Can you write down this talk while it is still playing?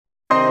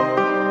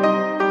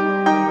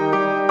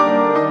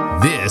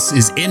This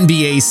is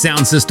NBA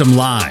Sound System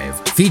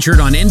Live,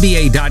 featured on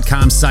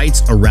NBA.com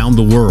sites around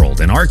the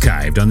world and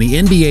archived on the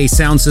NBA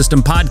Sound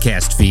System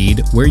podcast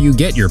feed, where you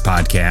get your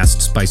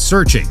podcasts by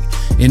searching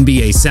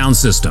NBA Sound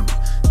System.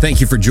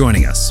 Thank you for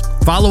joining us.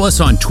 Follow us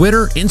on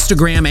Twitter,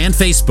 Instagram, and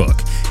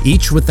Facebook,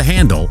 each with the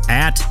handle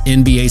at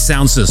NBA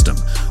Sound System,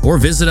 or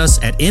visit us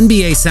at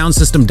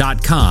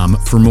NBASoundSystem.com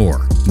for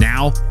more.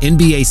 Now,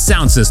 NBA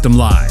Sound System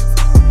Live.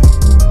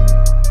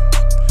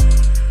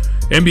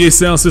 NBA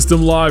Sound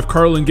System Live,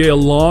 Carlin Gay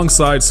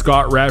alongside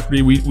Scott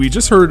Rafferty. We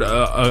just heard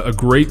a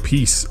great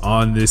piece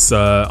on this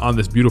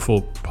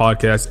beautiful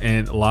podcast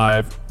and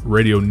live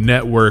radio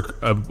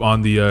network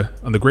on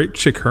the great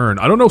Chick Hearn.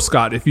 I don't know,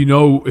 Scott, if you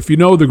know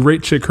the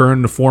great Chick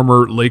Hearn, the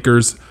former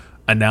Lakers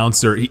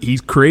announcer. He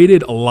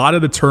created a lot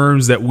of the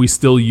terms that we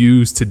still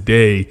use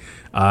today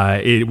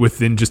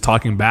within just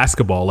talking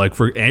basketball, like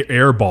for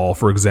air ball,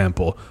 for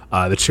example,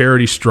 the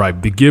charity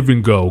stripe, the give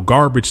and go,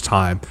 garbage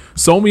time.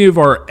 So many of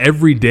our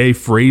everyday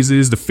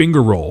phrases, the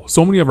finger roll,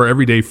 so many of our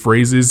everyday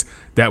phrases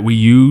that we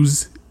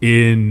use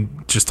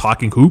in just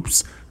talking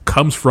hoops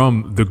comes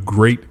from the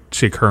great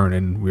Chick Hearn,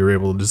 and we were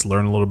able to just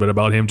learn a little bit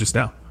about him just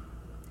now.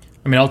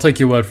 I mean, I'll take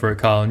your word for it,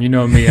 Colin. You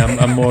know me.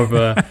 I'm more of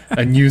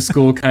a new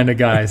school kind of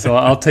guy, so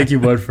I'll take your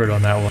word for it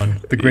on that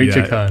one. The great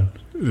Chick Hearn.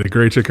 The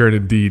great Chick Hearn,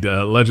 indeed.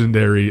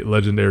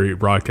 Legendary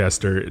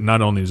broadcaster,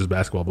 not only just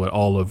basketball, but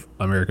all of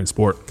American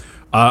sport.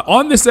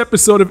 On this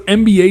episode of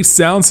NBA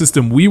Sound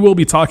System, we will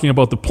be talking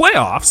about the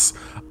playoffs.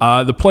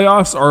 The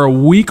playoffs are a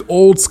week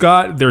old,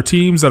 Scott. They're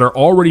teams that are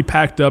already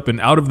packed up and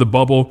out of the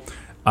bubble.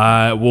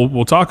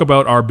 We'll talk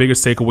about our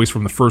biggest takeaways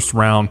from the first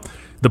round.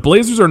 The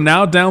Blazers are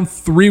now down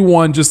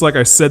 3-1, just like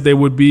I said they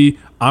would be.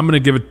 I'm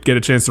going to get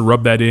a chance to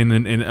rub that in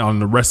and on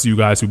the rest of you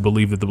guys who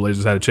believe that the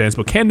Blazers had a chance.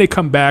 But can they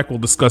come back? We'll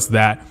discuss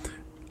that.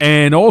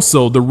 And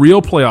also, the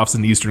real playoffs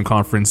in the Eastern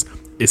Conference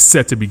is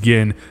set to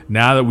begin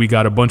now that we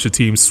got a bunch of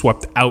teams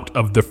swept out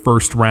of the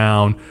first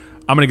round.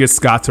 I'm going to get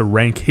Scott to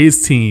rank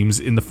his teams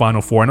in the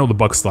Final Four. I know the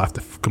Bucks still have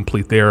to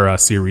complete their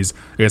series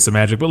against the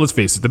Magic, but let's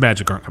face it, the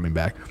Magic aren't coming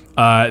back.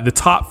 The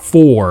top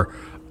four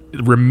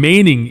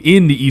remaining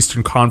in the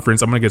Eastern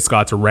Conference, I'm going to get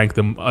Scott to rank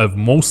them of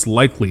most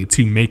likely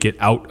to make it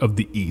out of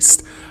the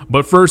East.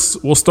 But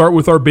first, we'll start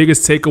with our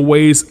biggest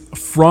takeaways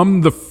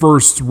from the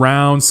first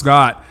round.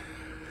 Scott,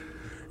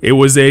 it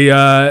was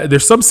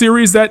there's some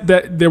series that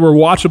they were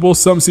watchable,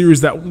 some series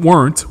that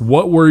weren't.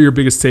 What were your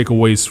biggest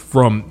takeaways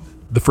from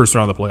the first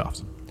round of the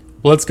playoffs?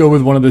 Let's go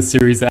with one of the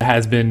series that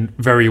has been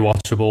very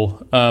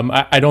watchable.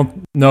 I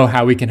don't know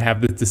how we can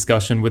have this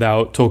discussion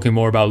without talking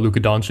more about Luka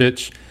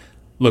Doncic.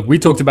 Look, we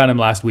talked about him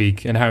last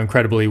week and how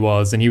incredible he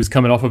was, and he was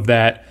coming off of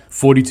that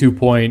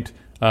 42-point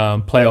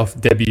playoff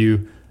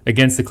debut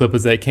against the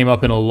Clippers that came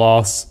up in a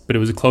loss, but it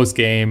was a close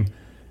game.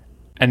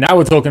 And now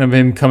we're talking of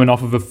him coming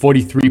off of a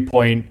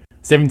 43-point,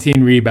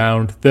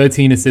 17-rebound,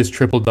 13-assist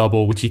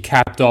triple-double, which he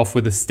capped off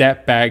with a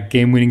step-back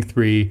game-winning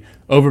three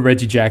over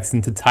Reggie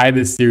Jackson to tie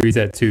this series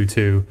at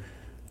 2-2.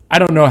 I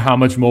don't know how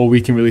much more we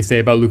can really say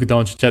about Luka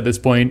Doncic at this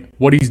point.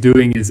 What he's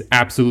doing is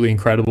absolutely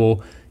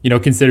incredible. You know,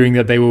 considering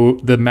that the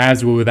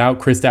Mavs were without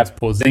Kristaps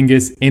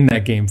Porzingis in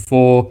that game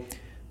 4.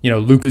 You know,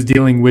 Luka's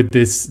dealing with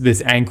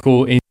this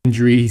ankle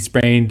injury he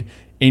sprained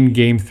in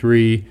game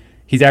 3.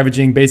 He's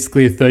averaging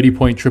basically a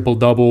 30-point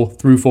triple-double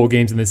through 4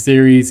 games in the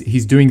series.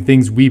 He's doing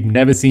things we've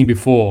never seen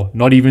before,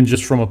 not even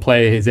just from a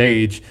player his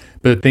age,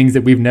 but things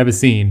that we've never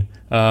seen.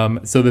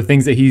 So the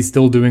things that he's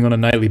still doing on a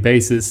nightly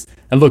basis.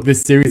 And look,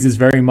 this series is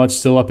very much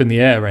still up in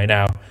the air right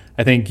now.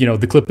 I think, you know,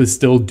 the Clippers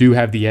still do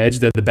have the edge.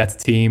 They're the better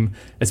team,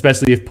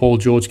 especially if Paul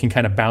George can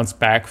kind of bounce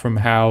back from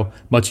how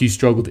much he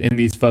struggled in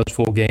these first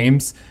 4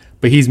 games.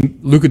 But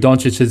Luka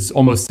Doncic has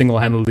almost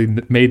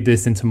single-handedly made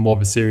this into more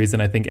of a series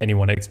than I think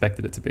anyone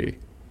expected it to be.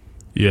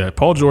 Yeah,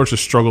 Paul George has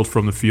struggled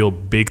from the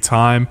field big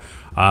time.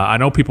 I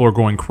know people are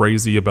going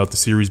crazy about the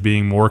series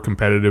being more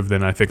competitive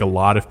than I think a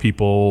lot of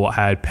people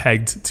had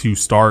pegged to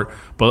start,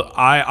 but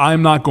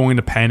I'm not going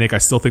to panic. I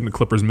still think the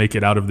Clippers make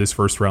it out of this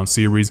first round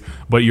series,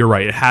 but you're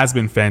right. It has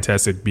been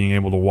fantastic being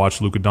able to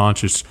watch Luka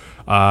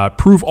Doncic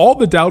prove all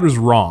the doubters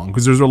wrong,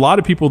 because there's a lot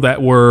of people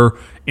that were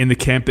in the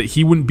camp that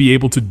he wouldn't be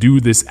able to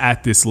do this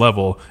at this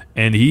level,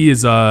 and he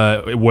is,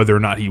 whether or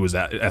not he was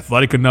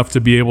athletic enough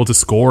to be able to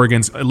score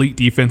against elite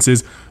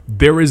defenses,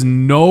 there is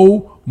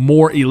no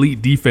more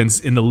elite defense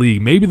in the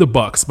league. Maybe the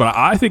Bucks, but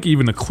I think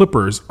even the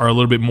Clippers are a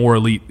little bit more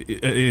elite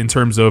in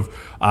terms of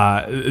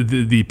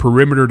the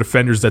perimeter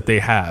defenders that they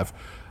have.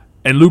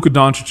 And Luka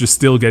Doncic is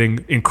still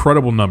getting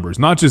incredible numbers,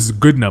 not just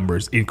good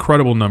numbers,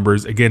 incredible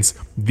numbers against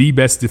the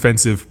best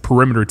defensive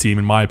perimeter team,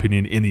 in my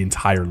opinion, in the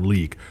entire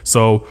league.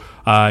 So,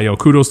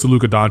 kudos to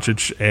Luka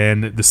Doncic,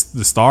 and the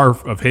star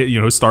of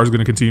his star is going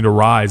to continue to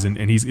rise, and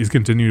he's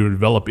continuing to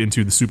develop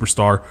into the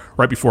superstar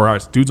right before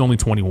us. Dude's only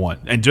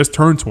 21 and just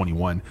turned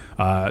 21.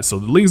 So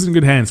the league's in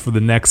good hands for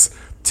the next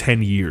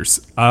 10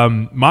 years.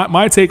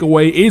 My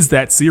takeaway is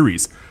that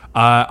series.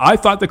 I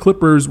thought the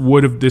Clippers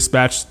would have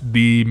dispatched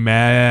the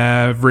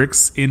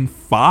Mavericks in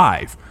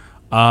 5.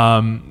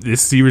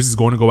 This series is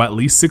going to go at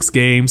least 6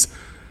 games.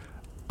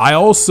 I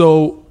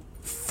also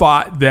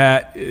thought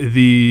that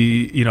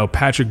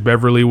Patrick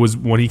Beverley was,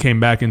 when he came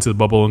back into the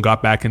bubble and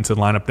got back into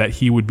the lineup, that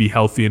he would be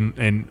healthy and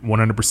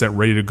 100%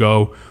 ready to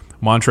go.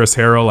 Montrezl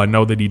Harrell, I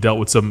know that he dealt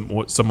with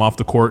some off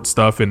the court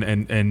stuff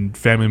and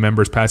family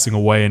members passing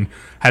away and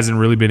hasn't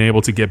really been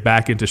able to get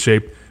back into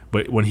shape.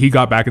 But when he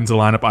got back into the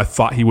lineup, I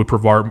thought he would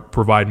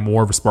provide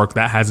more of a spark.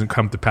 That hasn't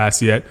come to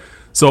pass yet.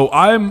 So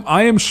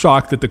I am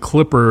shocked that the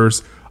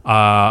Clippers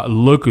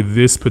look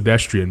this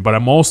pedestrian. But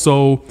I'm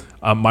also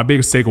my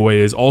biggest takeaway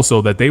is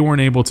also that they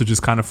weren't able to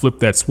just kind of flip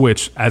that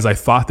switch as I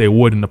thought they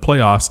would in the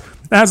playoffs.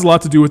 That has a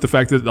lot to do with the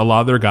fact that a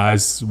lot of their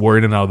guys were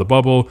in and out of the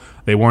bubble.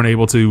 They weren't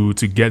able to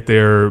get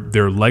their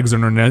legs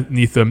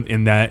underneath them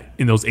in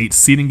those 8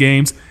 seeding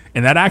games,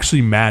 and that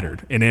actually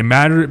mattered. And it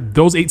mattered.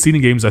 Those 8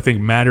 seeding games, I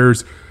think,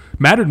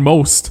 mattered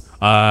most,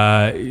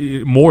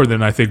 more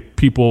than I think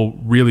people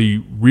really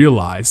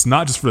realize,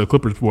 not just for the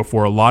Clippers, but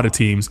for a lot of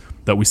teams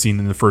that we've seen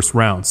in the first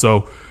round.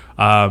 So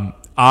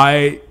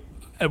I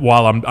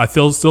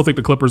still think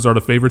the Clippers are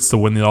the favorites to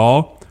win it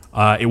all,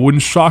 it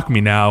wouldn't shock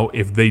me now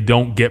if they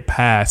don't get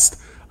past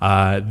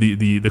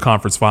the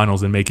conference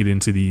finals and make it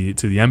into the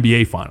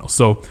NBA finals.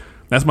 So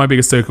that's my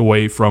biggest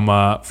takeaway from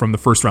the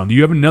first round. Do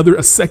you have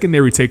a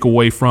secondary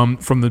takeaway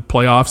from the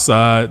playoffs,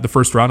 the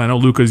first round? I know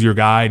Luka's your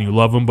guy and you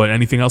love him, but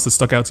anything else that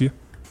stuck out to you?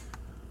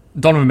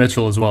 Donovan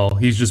Mitchell as well.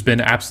 He's just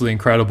been absolutely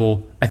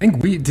incredible. I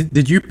think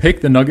did you pick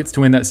the Nuggets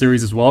to win that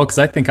series as well? Because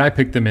I think I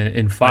picked them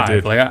in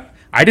 5.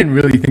 I didn't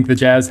really think the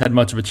Jazz had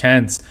much of a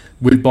chance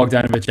with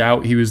Bogdanovic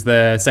out. He was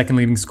their second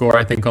leading scorer,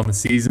 I think, on the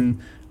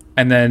season.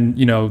 And then,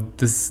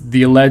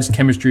 the alleged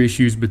chemistry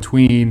issues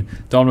between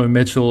Donovan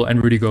Mitchell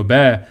and Rudy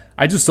Gobert,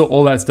 I just thought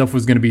all that stuff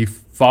was going to be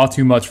far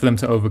too much for them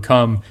to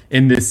overcome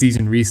in this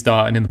season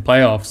restart and in the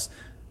playoffs.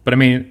 But, I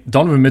mean,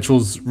 Donovan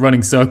Mitchell's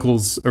running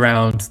circles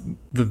around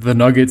the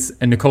Nuggets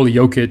and Nikola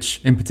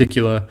Jokic in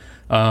particular.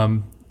 2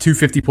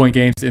 50-point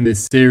games in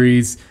this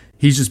series.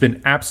 He's just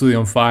been absolutely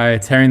on fire,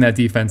 tearing that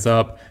defense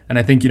up. And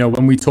I think,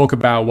 when we talk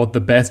about what the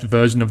best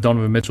version of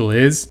Donovan Mitchell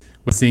is,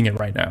 we're seeing it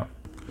right now.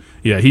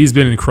 Yeah, he's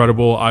been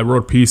incredible. I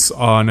wrote a piece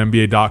on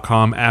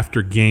NBA.com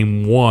after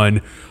Game 1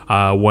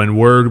 when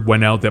word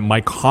went out that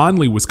Mike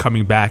Conley was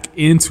coming back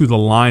into the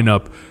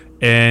lineup.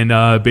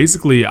 And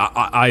basically,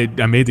 I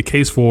made the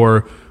case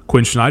for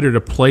Quinn Snyder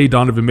to play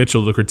Donovan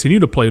Mitchell, to continue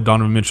to play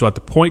Donovan Mitchell at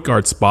the point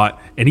guard spot,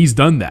 and he's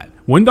done that.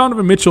 When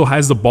Donovan Mitchell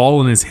has the ball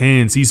in his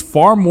hands, he's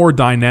far more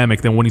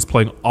dynamic than when he's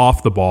playing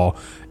off the ball.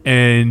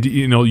 And,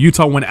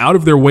 Utah went out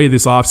of their way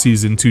this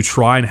offseason to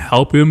try and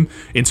help him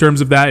in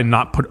terms of that and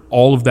not put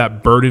all of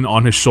that burden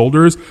on his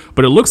shoulders.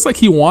 But it looks like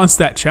he wants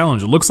that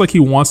challenge. It looks like he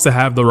wants to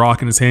have the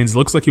rock in his hands. It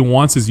looks like he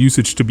wants his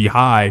usage to be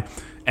high.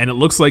 And it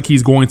looks like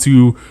he's going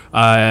to,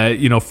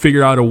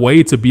 figure out a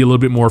way to be a little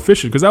bit more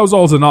efficient, because that was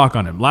always a knock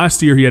on him.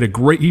 Last year,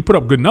 he put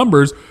up good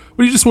numbers,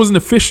 but he just wasn't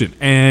efficient.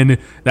 And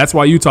that's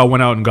why Utah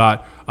went out and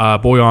got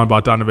Bojan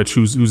Bogdanovic,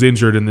 who's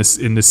injured in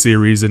this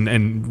series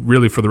and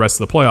really for the rest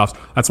of the playoffs.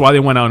 That's why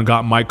they went out and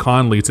got Mike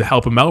Conley to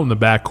help him out in the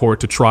backcourt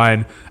to try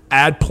and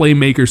add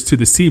playmakers to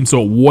this team,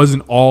 so it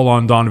wasn't all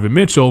on Donovan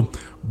Mitchell.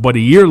 But a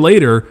year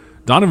later,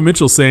 Donovan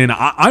Mitchell's saying,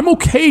 I'm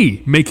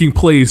okay making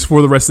plays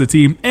for the rest of the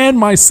team and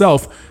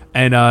myself.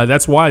 And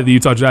that's why the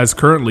Utah Jazz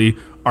currently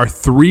are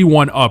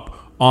 3-1 up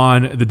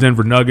on the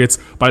Denver Nuggets.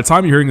 By the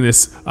time you're hearing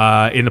this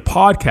in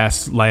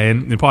podcast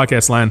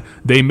land,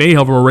 they may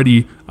have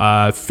already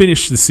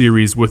finished the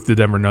series with the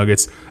Denver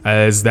Nuggets,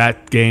 as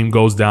that game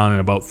goes down in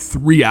about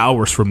 3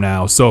 hours from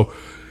now. So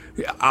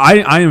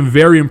I am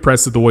very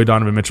impressed with the way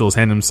Donovan Mitchell has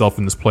handled himself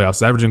in this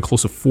playoffs, averaging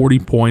close to 40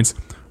 points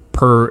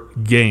per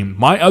game.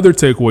 My other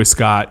takeaway,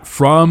 Scott,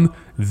 from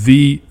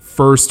the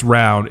first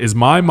round is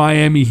my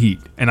Miami Heat.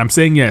 And I'm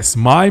saying, yes,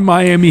 my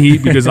Miami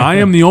Heat, because I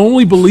am the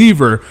only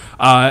believer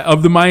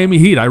of the Miami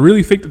Heat. I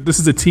really think that this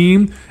is a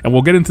team, and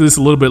we'll get into this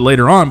a little bit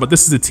later on, but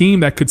this is a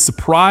team that could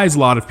surprise a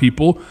lot of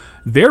people.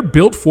 They're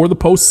built for the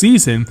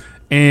postseason,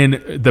 and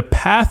the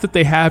path that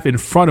they have in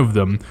front of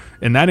them,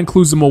 and that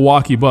includes the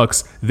Milwaukee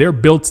Bucks, they're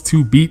built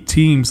to beat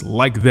teams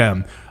like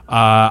them.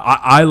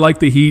 I like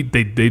the Heat.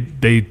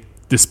 They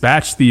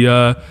dispatched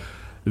the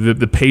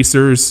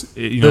Pacers,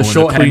 in a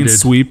clean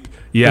sweep.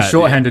 Yeah, the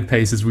short-handed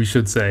Pacers, we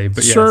should say.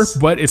 But sure, yes.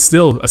 But it's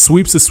still a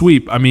sweep's a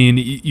sweep. I mean,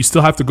 you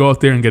still have to go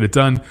out there and get it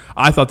done.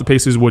 I thought the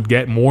Pacers would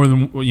get more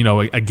than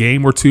a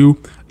game or two,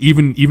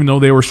 even though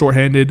they were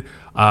shorthanded.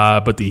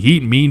 But the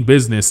Heat mean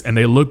business, and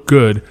they look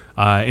good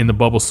in the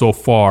bubble so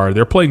far.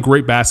 They're playing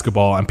great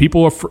basketball, and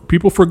people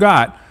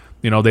forgot.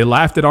 They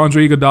laughed at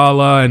Andre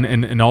Iguodala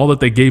and all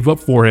that they gave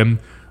up for him,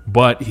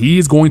 but he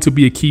is going to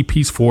be a key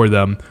piece for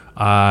them.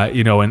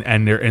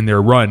 And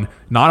their run,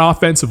 not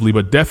offensively,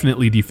 but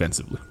definitely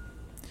defensively.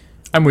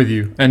 I'm with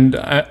you, and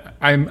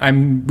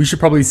we should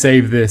probably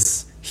save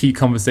this Heat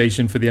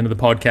conversation for the end of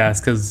the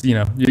podcast, because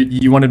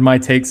you wanted my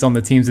takes on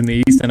the teams in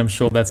the East, and I'm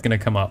sure that's going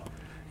to come up.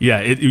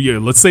 Yeah,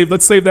 let's save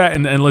that,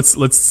 and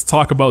let's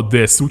talk about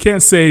this. We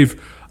can't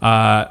save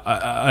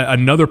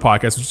another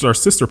podcast, which is our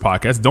sister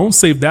podcast. Don't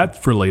save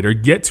that for later.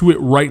 Get to it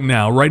right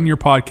now, right in your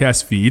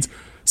podcast feeds.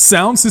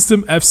 Sound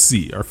System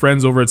FC, our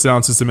friends over at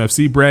Sound System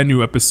FC, brand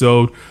new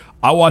episode.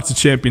 I watched the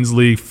Champions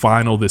League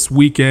final this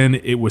weekend.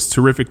 It was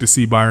terrific to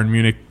see Bayern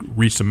Munich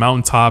reach the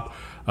mountaintop.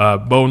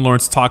 Bo and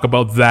Lawrence talk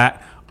about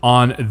that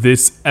on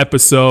this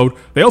episode.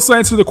 They also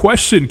answer the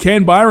question,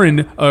 can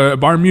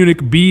Bayern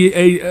Munich be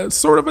a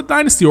sort of a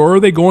dynasty, or are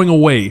they going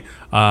away?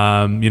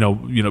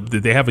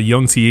 They have a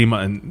young team,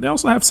 and they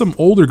also have some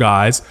older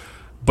guys,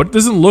 but it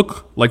doesn't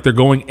look like they're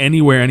going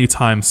anywhere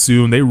anytime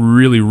soon. They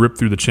really ripped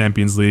through the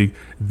Champions League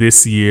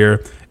this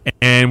year,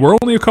 and we're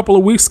only a couple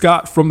of weeks,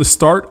 Scott, from the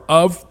start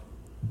of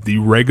the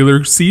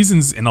regular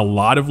seasons in a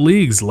lot of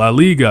leagues. La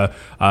Liga,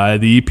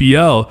 the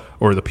EPL,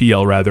 or the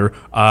PL rather.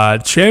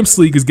 Champs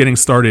League is getting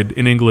started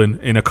in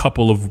England in a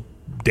couple of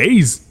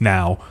days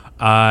now.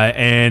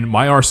 And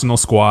my Arsenal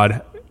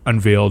squad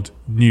unveiled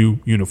new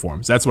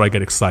uniforms. That's what I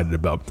get excited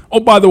about.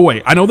 Oh, by the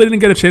way, I know they didn't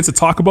get a chance to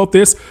talk about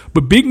this,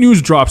 but big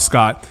news dropped,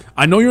 Scott.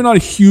 I know you're not a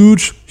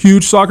huge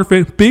soccer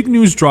fan. Big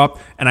news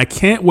dropped, and I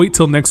can't wait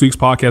till next week's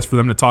podcast for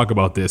them to talk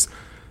about this.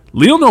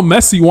 Lionel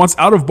Messi wants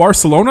out of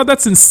Barcelona?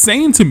 That's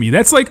insane to me.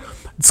 That's like,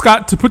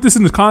 Scott, to put this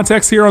into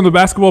context here on the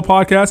basketball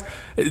podcast,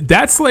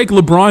 that's like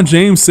LeBron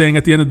James saying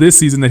at the end of this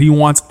season that he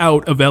wants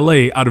out of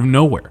LA out of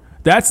nowhere.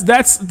 That's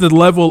the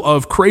level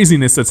of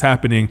craziness that's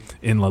happening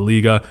in La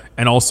Liga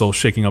and also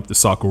shaking up the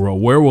soccer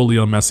world. Where will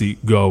Lionel Messi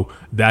go?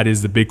 That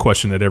is the big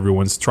question that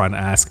everyone's trying to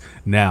ask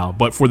now.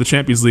 But for the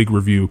Champions League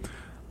review,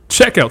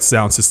 check out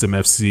Sound System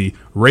FC,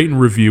 rate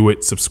and review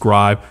it,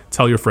 subscribe,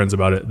 tell your friends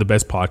about it. The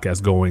best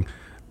podcast going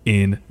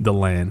in the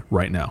land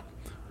right now.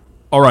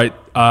 All right,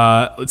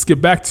 let's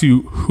get back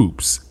to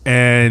hoops.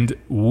 And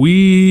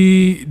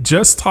we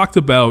just talked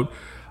about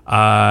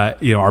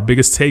our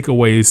biggest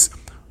takeaways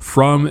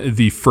from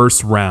the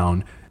first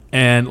round.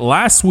 And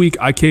last week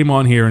I came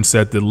on here and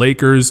said the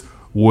Lakers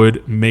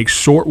would make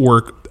short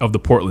work of the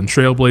Portland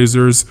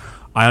Trailblazers.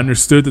 I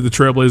understood that the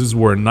Trailblazers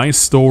were a nice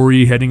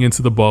story heading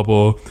into the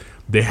bubble.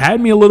 They had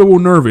me a little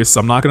nervous,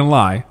 I'm not going to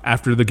lie,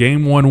 after the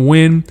Game 1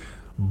 win,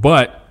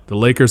 but the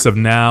Lakers have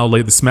now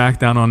laid the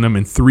smackdown on them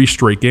in 3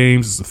 straight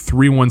games. It's a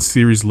 3-1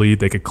 series lead.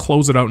 They could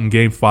close it out in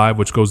Game 5,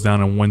 which goes down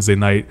on Wednesday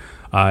night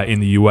in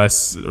the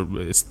U.S.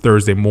 It's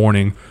Thursday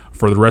morning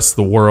for the rest of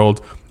the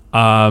world.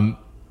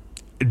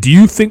 Do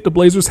you think the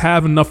Blazers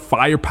have enough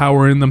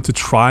firepower in them to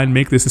try and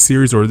make this a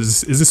series, or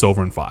is this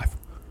over in 5?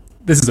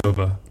 This is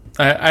over.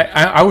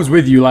 I was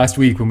with you last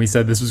week when we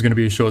said this was going to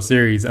be a short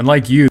series, and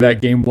like you, that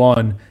Game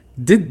 1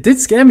 did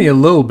scare me a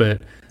little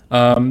bit.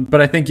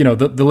 But I think,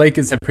 the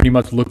Lakers have pretty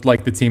much looked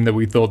like the team that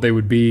we thought they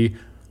would be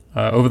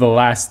over the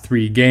last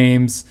 3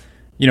 games.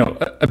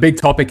 A big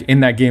topic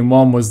in that Game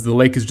 1 was the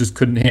Lakers just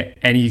couldn't hit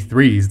any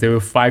threes. They were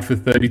 5 for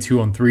 32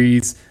 on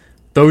threes.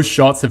 Those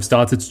shots have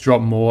started to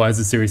drop more as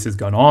the series has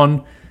gone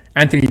on.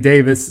 Anthony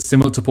Davis,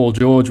 similar to Paul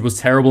George, was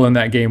terrible in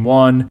that Game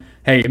 1.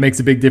 Hey, it makes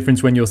a big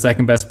difference when your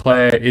second best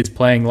player is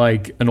playing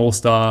like an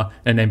all-star,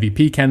 an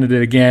MVP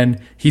candidate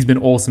again. He's been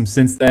awesome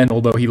since then,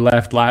 although he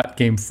left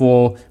Game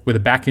 4 with a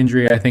back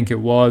injury, I think it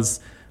was.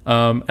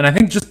 And I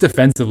think just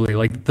defensively,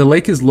 like the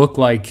Lakers look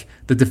like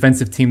the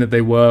defensive team that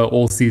they were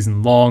all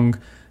season long.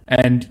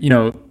 And,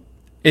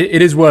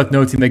 it is worth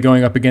noting they're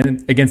going up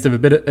against a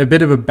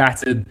bit of a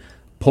battered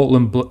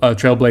Portland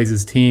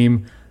Trailblazers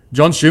team.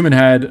 John Schumann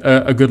had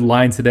a good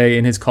line today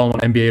in his column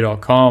on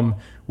NBA.com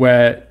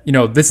where,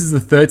 this is the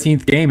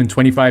 13th game in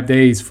 25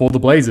 days for the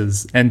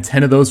Blazers, and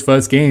 10 of those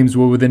first games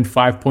were within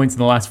 5 points in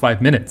the last 5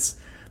 minutes.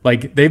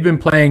 Like, they've been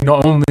playing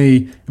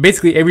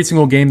basically every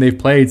single game they've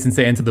played since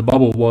they entered the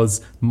bubble was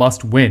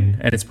must win,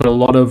 and it's put a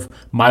lot of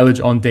mileage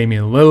on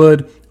Damian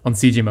Lillard, on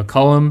CJ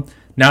McCollum.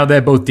 Now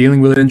they're both dealing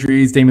with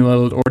injuries. Damian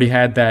Lillard already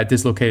had that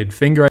dislocated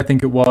finger, I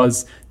think it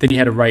was. Then he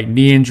had a right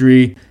knee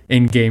injury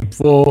in Game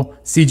 4.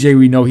 CJ,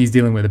 we know he's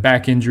dealing with a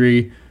back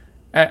injury.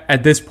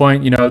 At this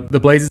point, the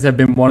Blazers have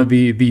been one of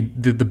the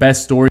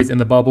best stories in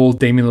the bubble,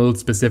 Damian Lillard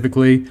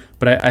specifically.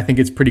 But I think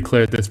it's pretty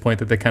clear at this point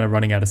that they're kind of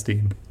running out of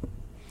steam.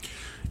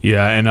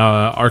 Yeah, and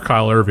our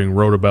Kyle Irving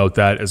wrote about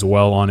that as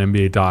well on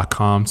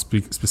NBA.com,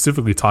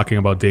 specifically talking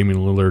about Damian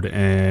Lillard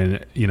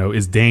and,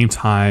 is Dame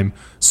time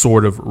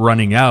sort of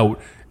running out?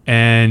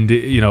 And,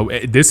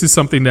 this is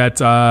something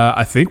that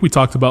I think we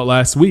talked about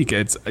last week.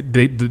 It's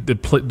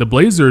the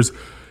Blazers,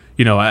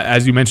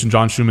 as you mentioned,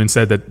 John Schumann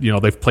said that,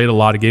 they've played a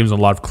lot of games and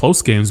a lot of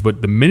close games,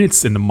 but the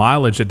minutes and the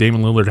mileage that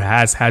Damian Lillard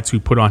has had to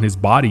put on his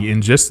body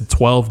in just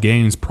 12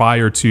 games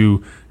prior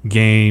to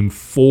Game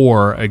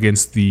 4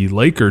 against the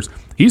Lakers,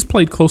 he's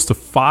played close to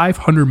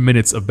 500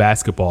 minutes of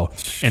basketball,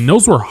 and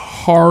those were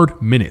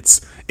hard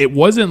minutes. It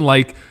wasn't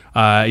like,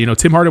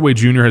 Tim Hardaway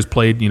Jr. has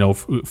played,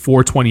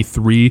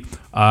 423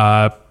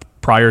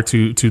 prior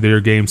to their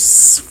Game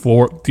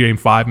 5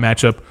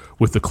 matchup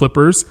with the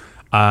Clippers.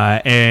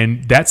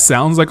 And that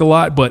sounds like a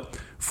lot, but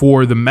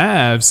for the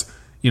Mavs,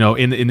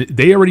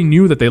 they already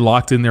knew that they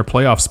locked in their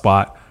playoff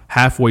spot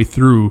halfway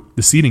through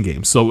the seeding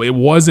game. So it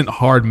wasn't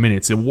hard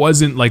minutes. It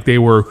wasn't like they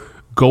were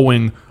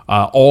going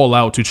all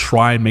out to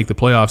try and make the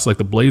playoffs like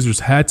the Blazers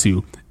had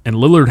to. And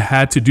Lillard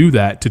had to do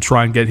that to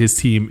try and get his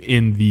team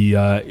in the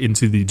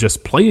into the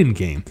just play-in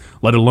game,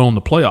 let alone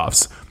the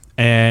playoffs.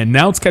 And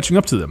now it's catching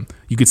up to them.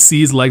 You could see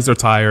his legs are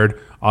tired.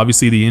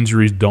 Obviously, the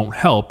injuries don't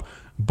help.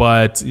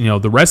 But,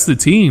 the rest of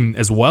the team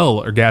as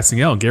well are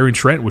gassing out. Gary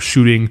Trent was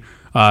shooting,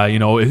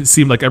 it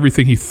seemed like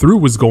everything he threw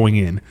was going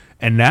in.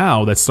 And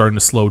now that's starting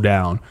to slow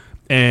down.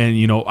 And,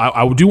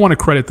 I do want to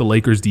credit the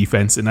Lakers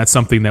defense, and that's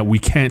something that we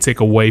can't take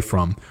away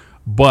from.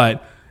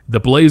 But the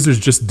Blazers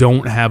just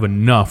don't have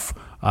enough,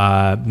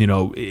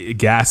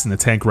 gas in the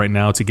tank right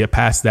now to get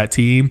past that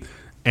team.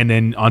 And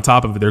then on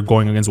top of it, they're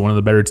going against one of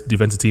the better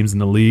defensive teams in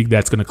the league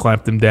that's going to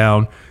clamp them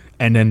down.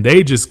 And then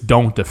they just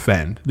don't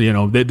defend. They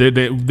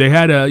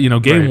had a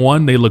game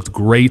one. They looked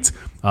great.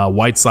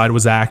 Whiteside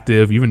was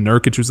active. Even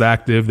Nurkic was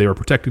active. They were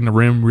protecting the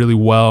rim really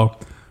well.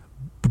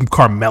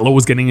 Carmelo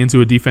was getting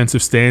into a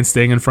defensive stance,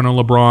 staying in front of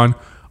LeBron.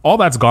 All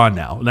that's gone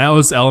now. Now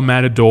it's El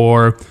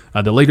Matador.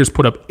 The Lakers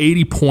put up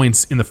 80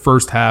 points in the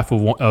first half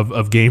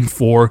of Game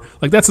 4.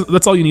 Like that's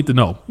all you need to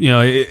know.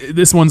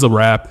 This one's a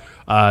wrap.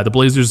 The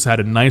Blazers had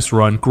a nice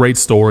run, great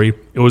story.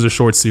 It was a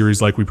short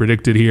series like we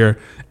predicted here,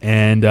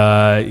 and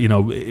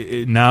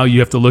now you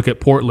have to look at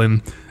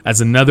Portland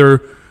as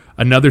another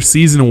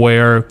season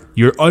where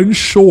you're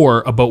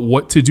unsure about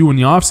what to do in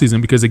the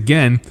offseason because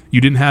we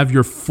didn't have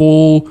your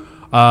full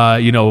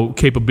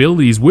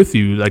capabilities with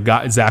you.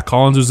 Like Zach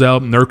Collins was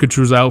out, Nurkic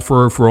was out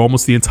for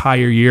almost the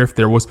entire year.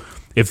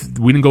 If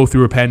we didn't go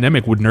through a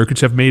pandemic, would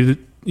Nurkic have made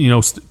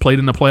it? Played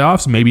in the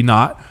playoffs? Maybe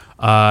not.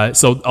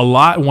 So a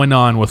lot went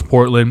on with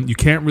Portland. You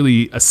can't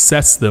really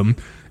assess them.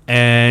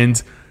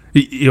 And,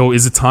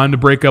 is it time to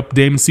break up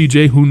Dame and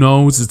CJ? Who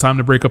knows? Is it time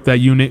to break up that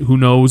unit? Who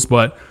knows?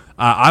 But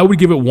I would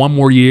give it one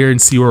more year and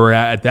see where we're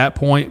at that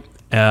point.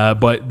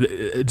 But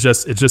it's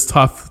just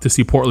tough to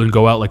see Portland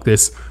go out like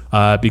this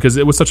because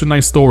it was such a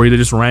nice story. They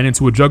just ran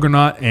into a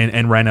juggernaut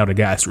and ran out of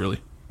gas,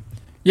 really.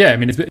 Yeah, I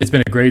mean, it's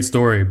been a great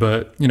story.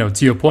 But,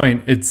 to your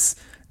point, it's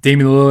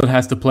Damian Lillard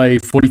has to play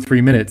 43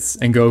 minutes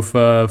and go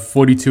for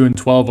 42 and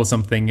 12 or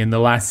something in the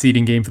last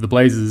seeding game for the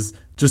Blazers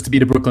just to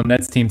beat a Brooklyn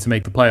Nets team to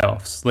make the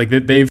playoffs. Like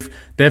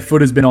their foot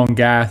has been on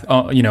gas,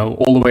 all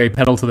the way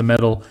pedal to the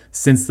metal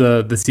since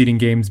the seeding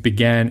games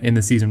began in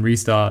the season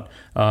restart.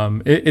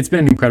 It's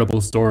been an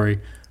incredible story.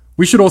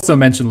 We should also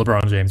mention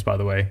LeBron James, by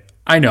the way.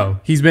 I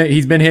know he's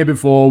been here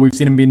before. We've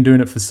seen him been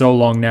doing it for so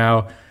long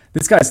now.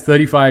 This guy's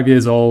 35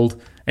 years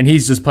old. And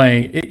he's just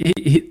playing.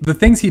 The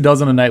things he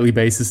does on a nightly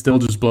basis still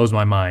just blows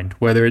my mind.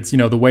 Whether it's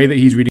the way that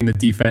he's reading the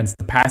defense,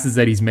 the passes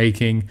that he's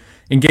making.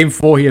 In Game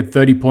 4, he had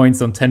 30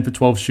 points on 10 for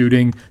 12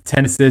 shooting,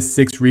 10 assists,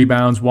 6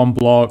 rebounds, 1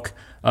 block.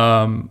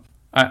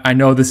 I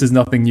know this is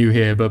nothing new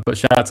here, but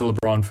shout out to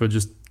LeBron for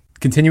just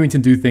continuing to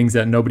do things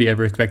that nobody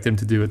ever expected him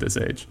to do at this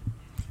age.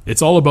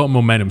 It's all about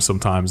momentum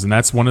sometimes, and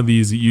that's one of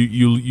these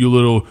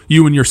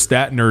you and your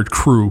stat nerd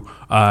crew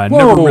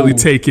never really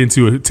take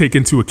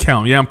into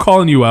account. Yeah, I'm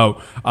calling you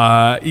out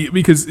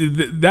because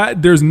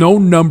that there's no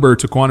number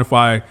to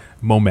quantify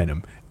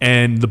momentum.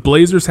 And the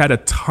Blazers had a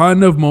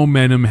ton of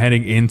momentum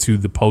heading into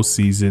the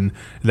postseason.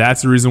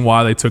 That's the reason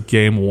why they took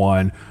Game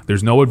 1.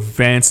 There's no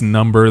advanced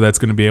number that's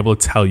going to be able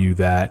to tell you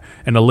that.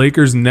 And the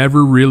Lakers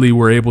never really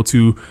were able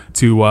to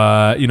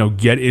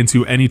get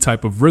into any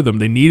type of rhythm.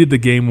 They needed the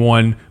Game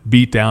 1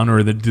 beatdown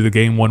or the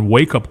Game 1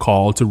 wake-up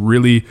call to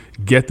really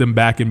get them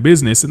back in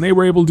business. And they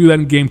were able to do that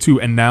in Game 2.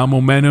 And now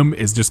momentum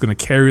is just going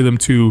to carry them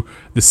to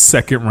the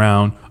second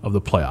round of the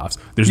playoffs.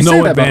 There's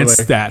no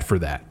advanced stat for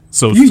that.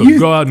 So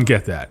go out and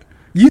get that.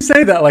 You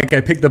say that like I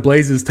picked the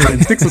Blazers to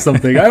win 6 or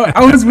something.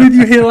 I was with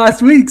you here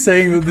last week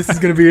saying that this is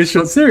going to be a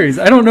short series.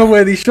 I don't know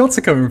where these shots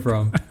are coming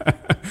from.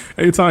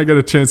 Anytime I get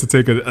a chance to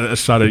take a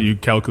shot at you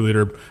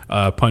calculator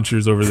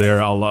punchers over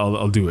there,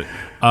 I'll do it.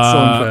 So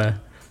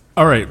unfair.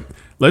 All right.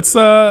 Let's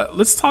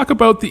talk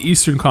about the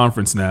Eastern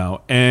Conference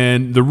now.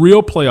 And the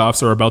real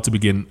playoffs are about to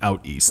begin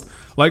out east.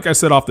 Like I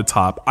said off the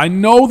top, I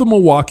know the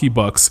Milwaukee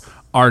Bucks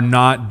are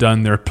not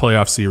done their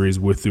playoff series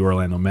with the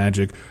Orlando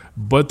Magic,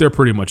 but they're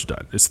pretty much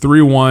done. It's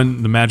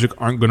 3-1. The Magic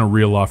aren't going to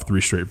reel off 3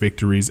 straight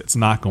victories. It's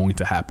not going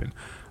to happen.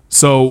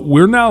 So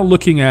we're now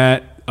looking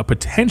at a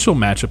potential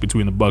matchup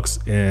between the Bucks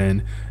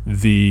and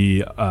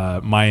the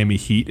Miami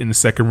Heat in the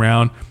second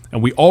round.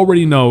 And we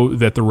already know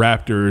that the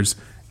Raptors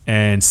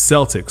and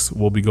Celtics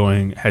will be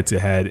going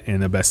head-to-head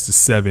in a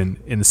best-of-7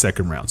 in the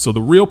second round. So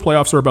the real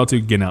playoffs are about to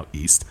begin out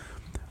east.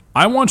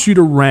 I want you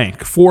to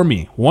rank for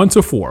me 1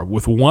 to 4,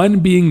 with 1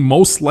 being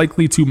most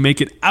likely to make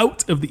it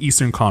out of the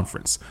Eastern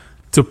Conference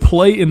to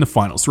play in the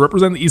finals, to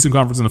represent the Eastern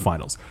Conference in the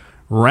finals.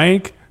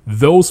 Rank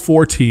those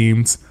 4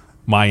 teams,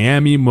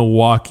 Miami,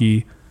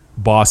 Milwaukee,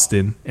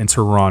 Boston, and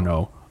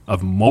Toronto,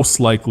 of most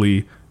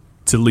likely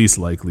to least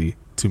likely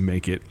to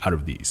make it out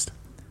of the East.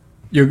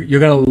 You're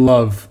going to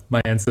love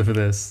my answer for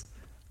this.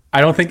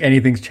 I don't think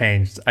anything's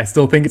changed. I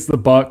still think it's the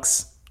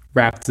Bucks,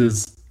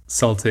 Raptors,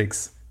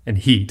 Celtics, and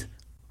Heat.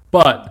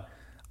 But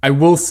I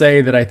will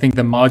say that I think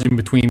the margin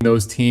between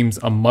those teams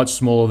are much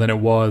smaller than it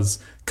was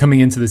coming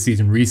into the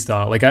season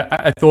restart. Like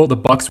I thought the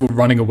Bucks were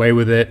running away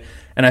with it,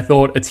 and I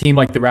thought a team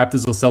like the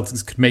Raptors or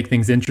Celtics could make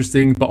things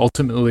interesting, but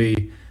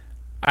ultimately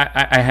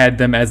I had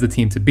them as the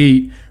team to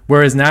beat.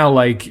 Whereas now,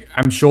 like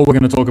I'm sure we're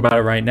going to talk about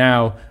it right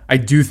now, I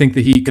do think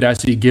the Heat could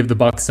actually give the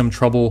Bucks some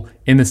trouble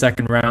in the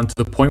second round to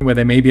the point where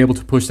they may be able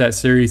to push that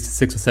series to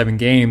 6 or 7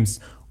 games,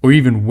 or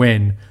even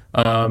win.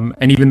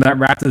 And even that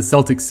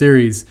Raptors-Celtics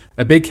series,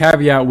 a big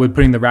caveat with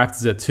putting the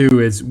Raptors at 2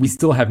 is we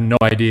still have no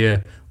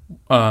idea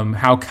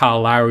how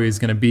Kyle Lowry is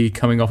going to be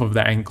coming off of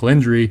that ankle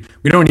injury.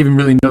 We don't even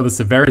really know the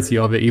severity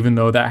of it, even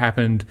though that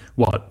happened,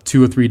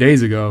 2 or 3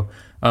 days ago.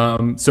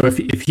 So if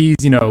he's,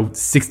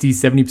 60,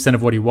 70%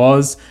 of what he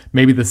was,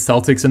 maybe the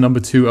Celtics are number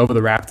 2 over the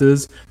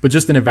Raptors. But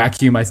just in a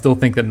vacuum, I still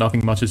think that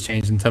nothing much has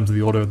changed in terms of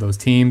the order of those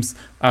teams,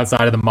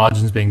 outside of the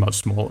margins being much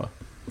smaller.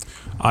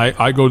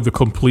 I go the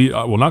complete,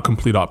 not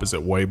complete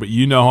opposite way, but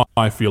you know how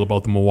I feel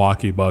about the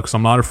Milwaukee Bucks.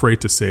 I'm not afraid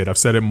to say it. I've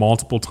said it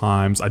multiple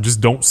times. I just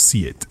don't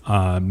see it.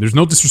 There's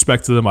no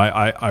disrespect to them.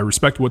 I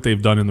respect what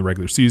they've done in the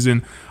regular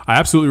season. I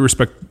absolutely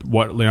respect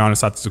what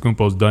Giannis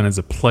Antetokounmpo has done as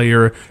a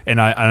player, and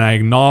I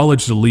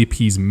acknowledge the leap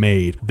he's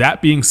made.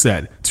 That being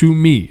said, to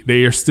me,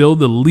 they are still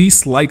the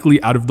least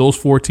likely out of those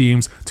 4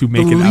 teams to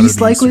make it out of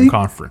the Eastern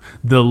Conference.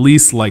 The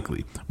least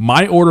likely.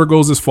 My order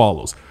goes as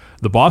follows: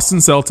 the Boston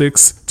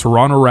Celtics,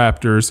 Toronto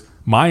Raptors,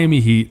 Miami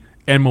Heat,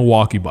 and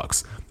Milwaukee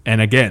Bucks. And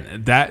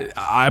again, that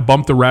I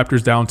bumped the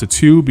Raptors down to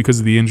 2 because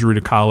of the injury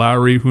to Kyle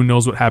Lowry. Who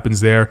knows what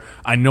happens there?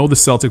 I know the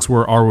Celtics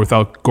are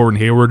without Gordon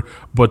Hayward,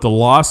 but the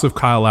loss of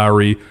Kyle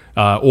Lowry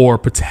or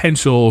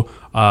potential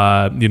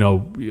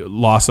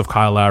loss of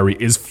Kyle Lowry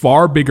is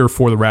far bigger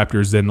for the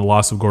Raptors than the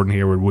loss of Gordon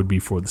Hayward would be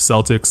for the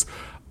Celtics.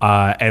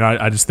 And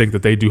I just think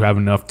that they do have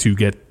enough to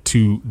get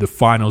to the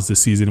finals this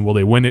season. Will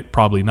they win it?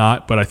 Probably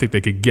not, but I think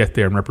they could get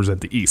there and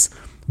represent the East.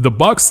 The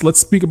Bucks, let's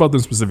speak about them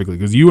specifically,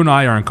 because you and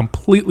I are on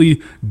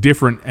completely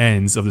different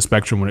ends of the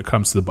spectrum when it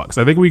comes to the Bucks.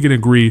 I think we can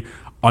agree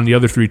on the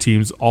other 3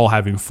 teams all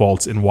having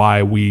faults and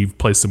why we've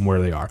placed them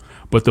where they are.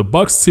 But the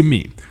Bucks, to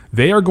me,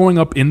 they are going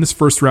up in this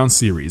first round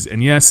series.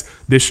 And yes,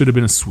 this should have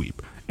been a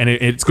sweep. And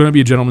it's going to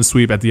be a gentleman's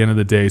sweep at the end of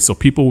the day, so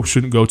people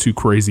shouldn't go too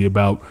crazy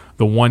about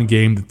the one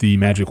game that the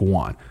Magic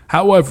won.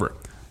 However,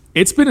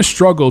 it's been a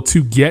struggle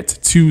to get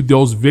to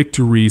those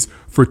victories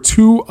for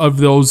 2 of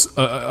those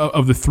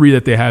of the 3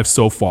 that they have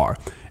so far.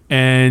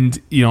 And,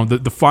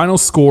 the final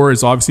score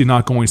is obviously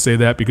not going to say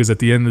that, because at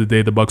the end of the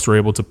day, the Bucks are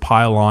able to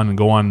pile on and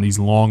go on these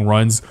long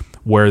runs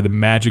where the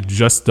Magic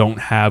just don't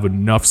have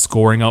enough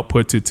scoring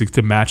output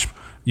to match,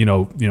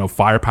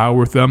 firepower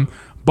with them.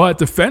 But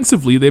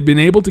defensively, they've been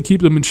able to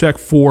keep them in check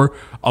for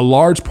a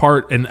large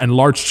part and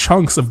large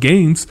chunks of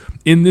games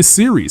in this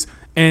series.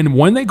 And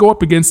when they go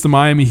up against the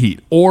Miami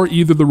Heat or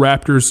either the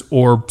Raptors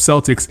or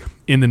Celtics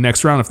in the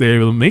next round, if they're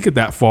able to make it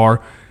that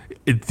far,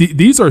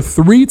 these are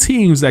 3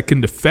 teams that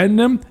can defend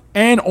them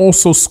and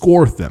also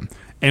score with them.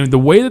 And the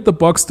way that the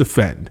Bucks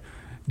defend,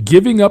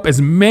 giving up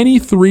as many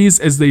threes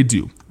as they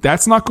do,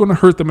 that's not going to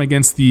hurt them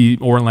against the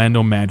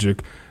Orlando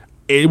Magic.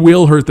 It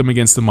will hurt them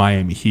against the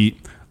Miami Heat.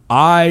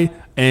 I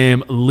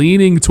am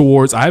leaning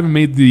towards, I haven't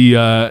made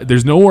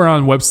there's nowhere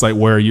on the website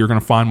where you're going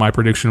to find my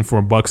prediction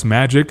for Bucks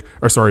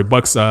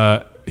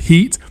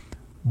Heat,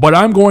 but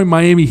I'm going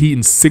Miami Heat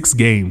in 6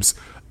 games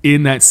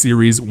in that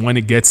series when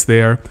it gets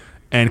there,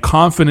 and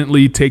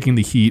confidently taking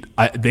the Heat.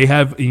 They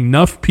have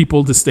enough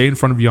people to stay in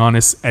front of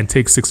Giannis and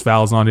take 6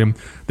 fouls on him.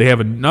 They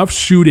have enough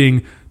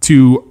shooting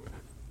to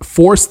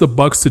force the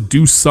Bucks to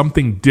do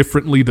something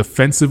differently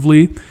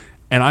defensively.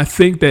 And I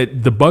think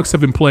that the Bucks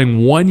have been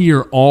playing one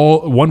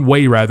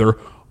way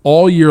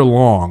all year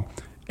long.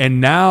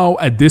 And now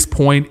at this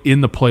point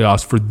in the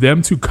playoffs, for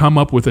them to come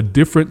up with a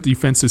different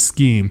defensive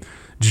scheme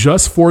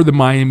just for the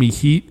Miami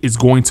Heat is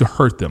going to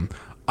hurt them.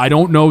 I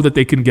don't know that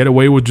they can get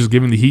away with just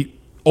giving the Heat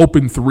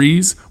open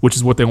threes, which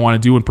is what they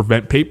want to do and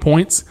prevent paint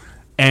points.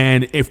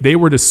 And if they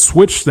were to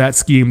switch that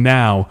scheme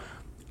now,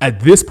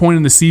 at this point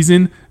in the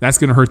season, that's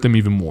going to hurt them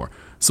even more.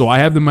 So I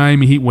have the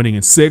Miami Heat winning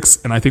in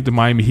 6, and I think the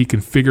Miami Heat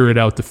can figure it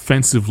out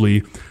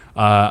defensively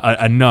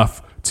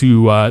enough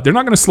to they're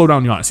not going to slow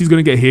down Giannis. He's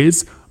going to get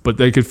his, but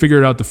they can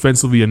figure it out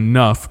defensively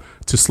enough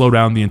to slow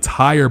down the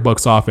entire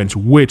Bucks offense,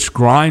 which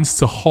grinds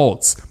to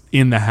halts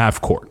in the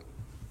half court.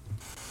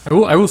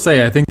 I will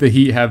say I think the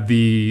Heat have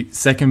the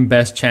second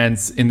best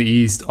chance in the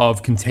East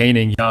of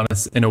containing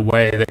Giannis in a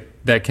way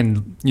that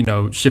can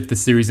shift the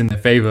series in their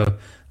favor.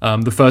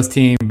 The first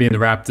team being the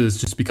Raptors,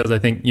 just because I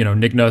think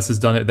Nick Nurse has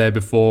done it there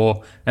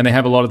before, and they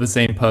have a lot of the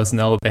same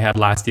personnel that they had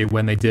last year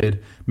when they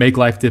did make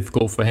life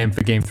difficult for him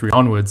for Game 3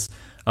 onwards.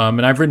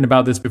 And I've written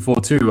about this before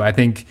too. I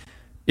think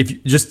if you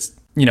just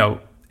in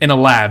a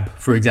lab,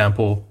 for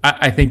example,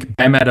 I think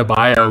Bam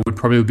Adebayo would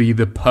probably be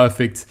the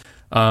perfect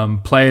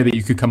player that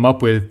you could come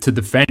up with to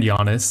defend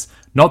Giannis.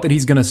 Not that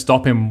he's going to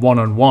stop him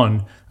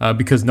one-on-one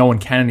because no one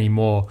can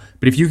anymore.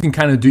 But if you can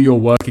kind of do your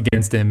work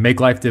against him, make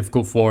life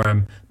difficult for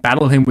him,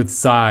 battle him with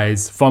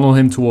size, funnel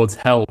him towards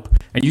help,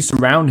 and you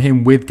surround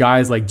him with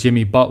guys like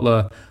Jimmy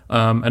Butler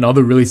and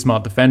other really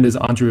smart defenders,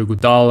 Andre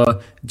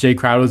Iguodala, Jay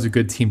Crowder's a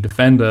good team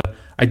defender.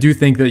 I do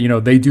think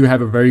that, they do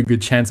have a very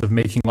good chance of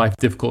making life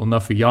difficult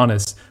enough for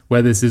Giannis,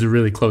 where this is a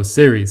really close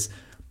series.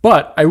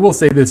 But I will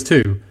say this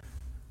too.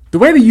 The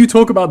way that you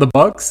talk about the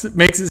Bucks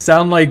makes it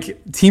sound like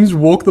teams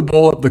walk the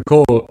ball up the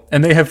court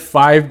and they have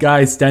 5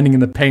 guys standing in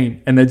the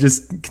paint and they're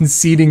just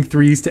conceding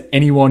threes to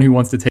anyone who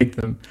wants to take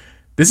them.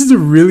 This is a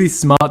really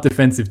smart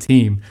defensive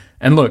team.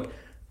 And look,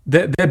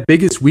 their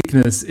biggest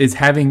weakness is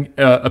having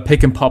a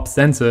pick and pop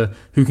center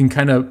who can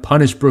kind of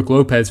punish Brook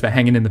Lopez for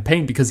hanging in the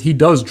paint, because he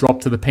does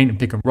drop to the paint and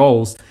pick and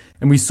rolls.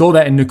 And we saw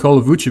that in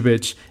Nikola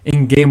Vucevic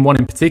in game 1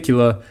 in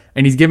particular.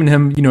 And he's given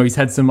him, he's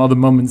had some other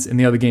moments in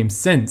the other games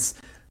since.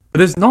 But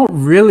there's not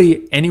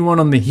really anyone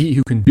on the Heat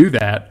who can do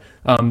that.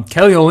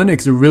 Kelly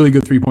Olynyk's a really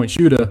good 3-point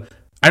shooter.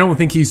 I don't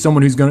think he's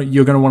someone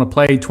you're gonna want to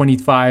play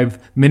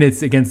 25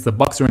 minutes against the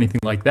Bucks or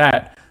anything like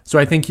that. So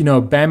I think,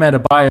 Bam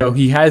Adebayo,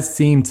 he has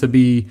seemed to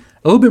be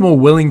a little bit more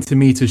willing to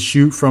me to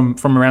shoot from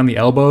around the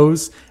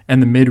elbows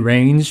and the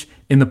mid-range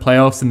in the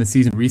playoffs and the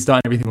season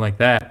restart and everything like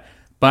that.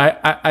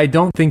 But I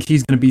don't think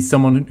he's going to be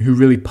someone who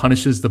really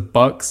punishes the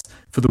Bucks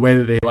for the way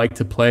that they like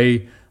to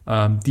play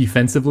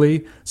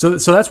defensively. So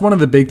that's one of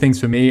the big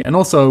things for me. And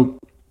also,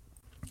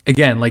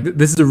 again, like,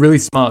 this is a really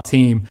smart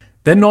team.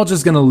 They're not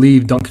just going to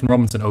leave Duncan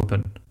Robinson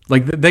open.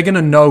 Like, they're going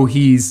to know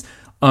he's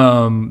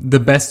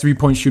the best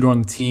 3-point shooter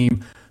on the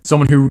team.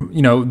 Someone who,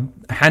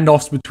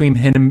 handoffs between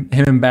him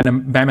and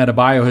Bam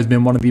Adebayo has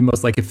been one of the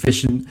most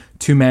efficient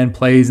 2-man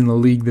plays in the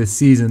league this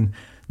season.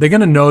 They're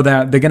going to know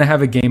that. They're going to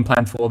have a game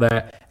plan for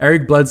that.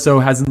 Eric Bledsoe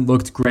hasn't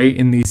looked great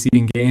in these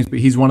seeding games, but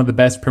he's one of the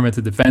best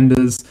perimeter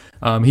defenders.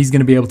 He's going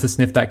to be able to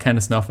sniff that kind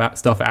of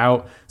stuff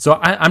out. So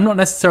I'm not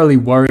necessarily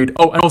worried.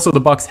 Oh, and also the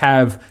Bucks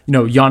have,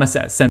 Giannis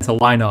at center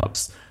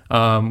lineups,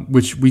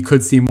 which we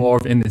could see more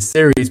of in this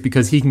series,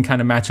 because he can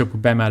kind of match up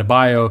with Bam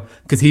Adebayo,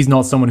 because he's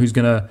not someone who's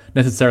going to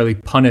necessarily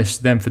punish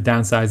them for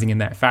downsizing in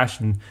that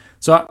fashion.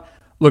 So,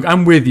 look,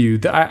 I'm with you.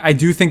 I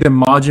do think the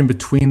margin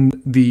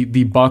between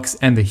the Bucks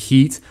and the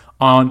Heat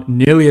aren't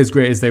nearly as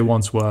great as they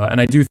once were,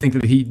 and I do think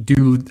that the Heat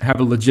do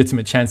have a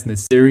legitimate chance in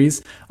this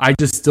series. I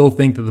just still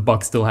think that the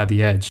Bucks still have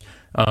the edge.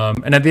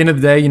 And at the end of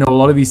the day, a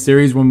lot of these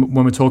series, when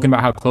we're talking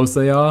about how close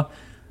they are,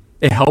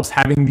 it helps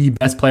having the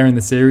best player in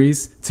the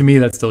series. To me,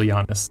 that's still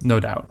Giannis,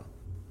 no doubt.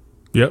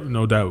 Yep,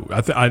 no doubt.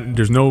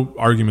 There's no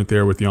argument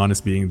there with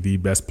Giannis being the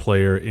best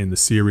player in the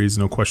series.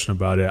 No question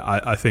about it.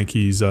 I think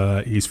he's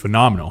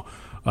phenomenal.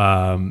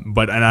 And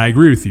I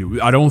agree with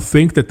you. I don't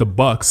think that the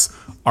Bucks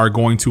are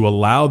going to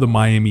allow the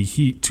Miami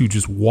Heat to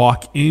just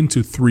walk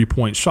into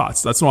 3-point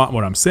shots. That's not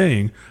what I'm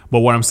saying.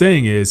 But what I'm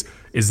saying is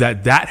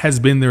that has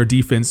been their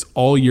defense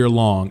all year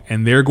long,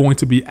 and they're going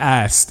to be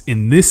asked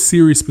in this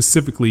series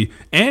specifically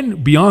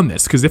and beyond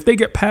this, because if they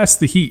get past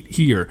the Heat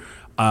here,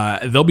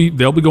 they'll be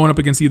going up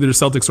against either the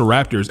Celtics or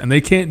Raptors, and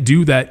they can't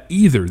do that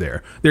either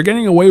there. They're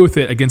getting away with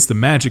it against the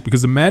Magic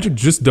because the Magic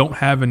just don't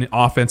have an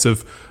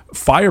offensive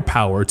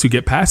firepower to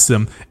get past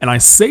them. And I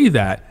say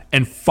that,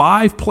 and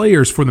 5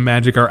 players for the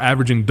Magic are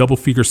averaging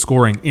double-figure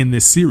scoring in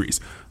this series.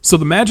 So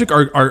the Magic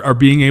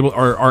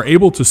are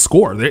able to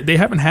score. They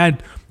haven't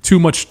had too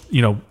much,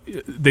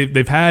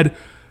 they've had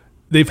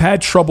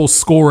trouble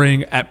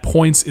scoring at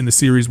points in the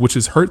series, which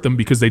has hurt them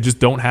because they just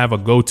don't have a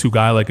go-to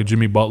guy like a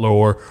Jimmy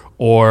Butler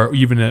or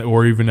even a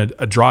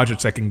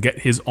Dragic that can get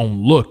his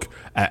own look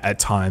at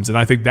times. And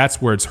I think that's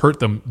where it's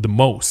hurt them the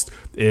most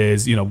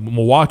is,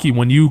 Milwaukee,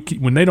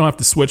 when they don't have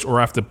to switch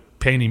or have to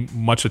pay any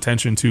much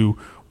attention to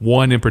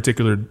one in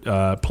particular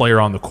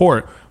player on the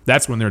court,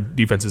 that's when their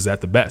defense is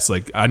at the best.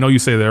 Like, I know you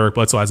say that Eric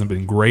Bledsoe hasn't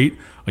been great.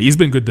 He's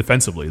been good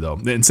defensively, though.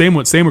 And same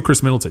with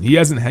Chris Middleton. He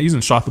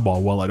hasn't shot the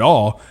ball well at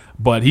all,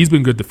 but he's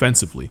been good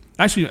defensively.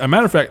 Actually, a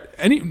matter of fact,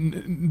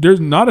 there's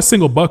not a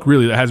single Buck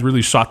really that has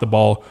really shot the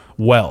ball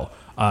well,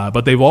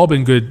 but they've all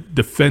been good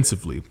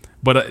defensively.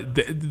 But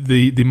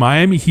the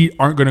Miami Heat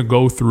aren't going to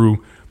go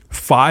through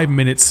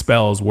 5-minute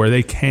spells where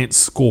they can't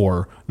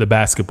score the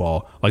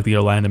basketball like the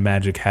Orlando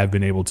Magic have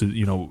been able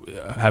to,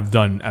 have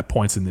done at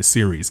points in this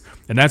series.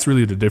 And that's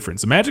really the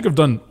difference. The Magic have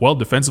done well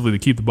defensively to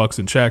keep the Bucks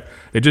in check.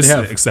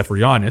 Except for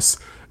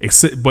Giannis,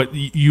 but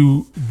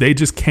they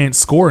just can't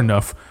score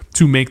enough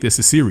to make this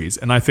a series.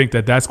 And I think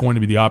that that's going to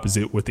be the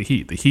opposite with the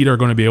Heat. The Heat are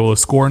going to be able to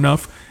score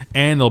enough,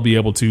 and they'll be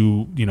able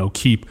to,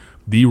 keep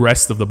the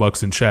rest of the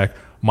Bucks in check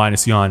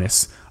minus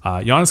Giannis.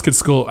 Giannis could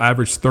still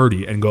average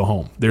 30 and go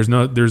home. There's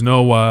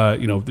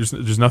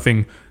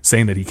nothing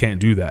saying that he can't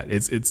do that.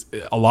 It's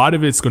a lot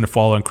of it's going to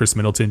fall on Chris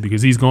Middleton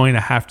because he's going to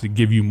have to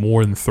give you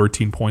more than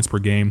 13 points per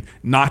game.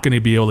 Not going to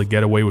be able to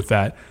get away with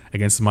that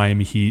against the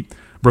Miami Heat.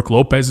 Brook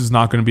Lopez is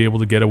not going to be able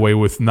to get away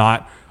with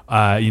not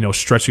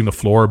stretching the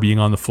floor, being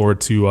on the floor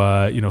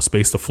to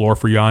space the floor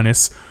for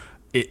Giannis.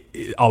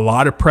 A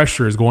lot of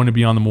pressure is going to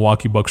be on the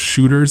Milwaukee Bucks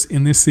shooters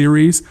in this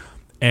series.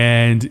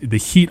 And the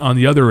Heat on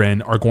the other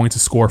end are going to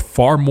score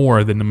far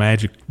more than the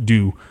Magic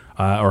do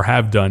or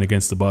have done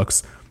against the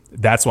Bucks.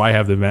 That's why I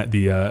have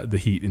the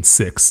Heat in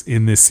 6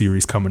 in this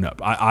series coming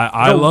up.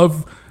 I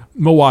love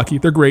Milwaukee.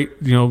 They're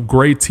great,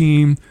 great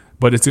team,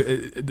 but it's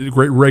a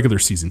great regular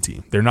season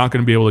team. They're not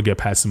going to be able to get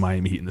past the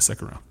Miami Heat in the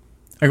second round.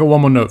 I got one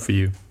more note for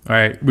you. All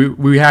right,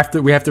 we have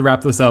to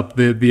wrap this up.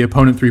 The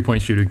opponent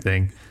 3-point shooting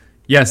thing.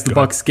 Yes, the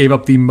Bucks gave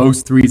up the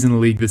most threes in the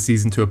league this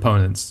season to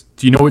opponents.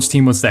 Do you know which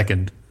team was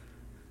second?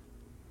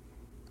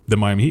 The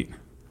Miami Heat.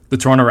 The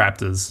Toronto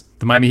Raptors.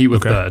 The Miami Heat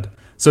was third.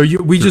 So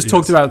we just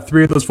talked about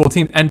 3 of those 4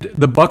 teams, and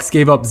the Bucks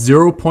gave up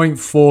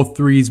 0.4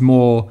 threes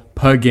more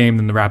per game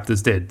than the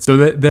Raptors did. So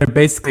they're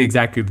basically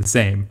exactly the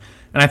same.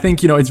 And I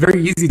think, it's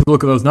very easy to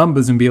look at those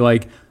numbers and be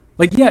like,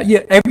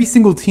 yeah, every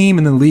single team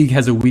in the league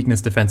has a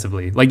weakness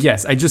defensively. Like,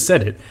 yes, I just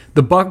said it.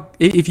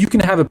 If you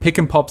can have a pick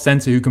and pop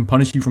center who can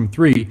punish you from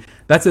 3,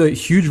 that's a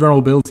huge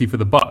vulnerability for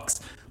the Bucks.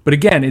 But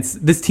again,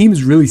 this team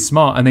is really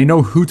smart and they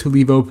know who to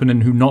leave open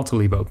and who not to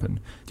leave open.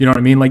 Do you know what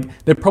I mean?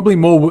 Like, they're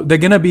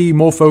going to be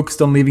more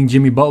focused on leaving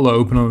Jimmy Butler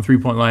open on the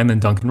 3-point line than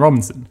Duncan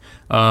Robinson,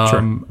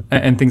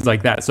 and things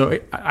like that. So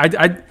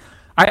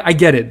I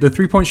get it. The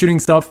 3-point shooting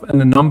stuff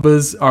and the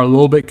numbers are a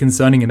little bit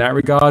concerning in that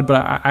regard,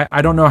 but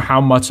I don't know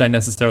how much I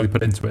necessarily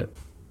put into it.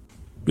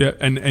 Yeah,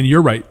 and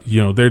you're right.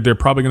 They're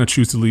probably going to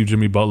choose to leave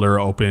Jimmy Butler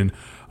open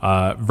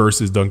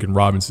versus Duncan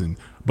Robinson.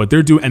 But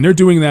they're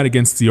doing that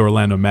against the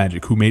Orlando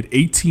Magic, who made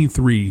 18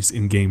 threes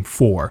in Game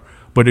 4.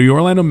 But the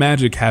Orlando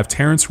Magic have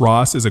Terrence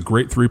Ross as a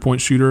great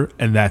 3-point shooter,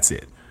 and that's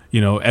it.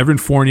 Evan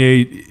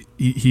Fournier,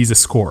 he's a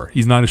scorer.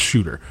 He's not a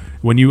shooter.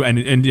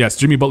 And yes,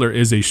 Jimmy Butler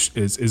is a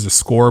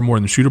scorer more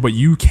than a shooter, but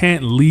you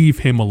can't leave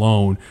him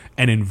alone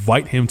and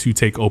invite him to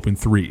take open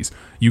threes.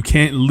 You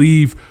can't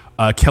leave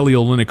Kelly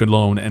Olynyk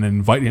alone and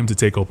invite him to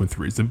take open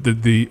threes.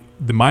 The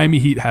Miami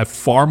Heat have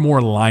far more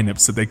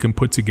lineups that they can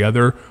put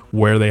together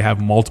where they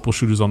have multiple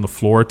shooters on the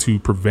floor to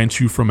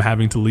prevent you from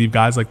having to leave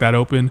guys like that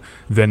open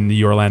than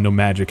the Orlando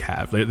Magic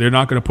have. They're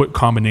not going to put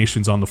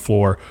combinations on the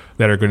floor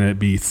that are going to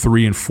be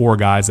 3 and 4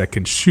 guys that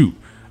can shoot.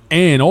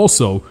 And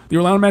also, the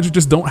Orlando Magic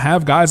just don't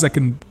have guys that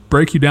can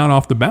break you down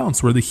off the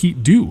bounce where the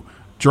Heat do.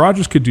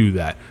 Dragic could do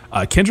that.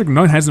 Kendrick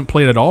Nunn hasn't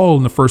played at all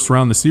in the first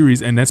round of the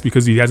series, and that's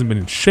because he hasn't been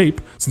in shape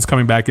since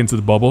coming back into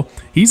the bubble.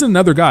 He's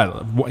another guy.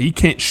 He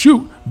can't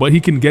shoot, but he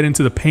can get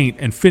into the paint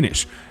and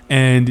finish.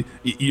 And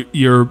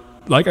you're,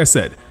 like I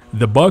said,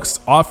 the Bucks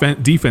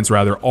defense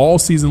all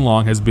season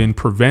long has been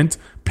prevent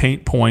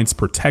paint points,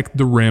 protect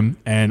the rim,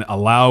 and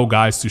allow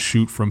guys to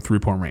shoot from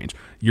 3-point range.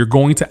 You're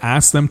going to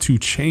ask them to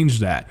change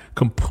that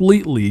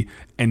completely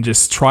and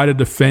just try to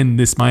defend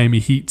this Miami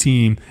Heat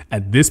team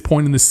at this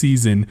point in the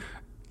season.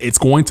 It's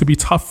going to be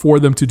tough for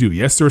them to do.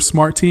 Yes, they're a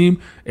smart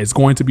team. It's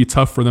going to be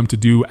tough for them to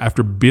do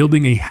after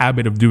building a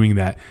habit of doing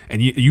that.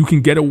 And you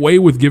can get away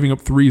with giving up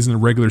threes in the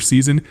regular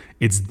season.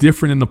 It's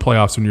different in the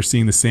playoffs when you're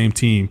seeing the same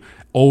team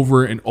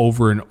over and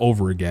over and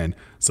over again.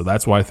 So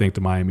that's why I think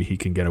the Miami Heat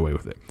can get away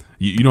with it.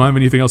 You don't have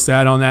anything else to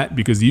add on that?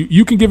 Because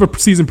you can give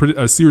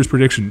a series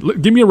prediction.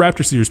 Give me a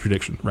Raptor series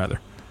prediction, rather.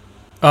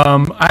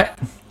 I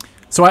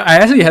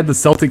actually had the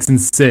Celtics in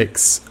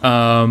 6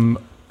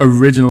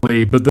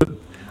 originally, but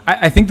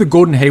I think the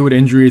Gordon Hayward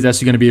injury is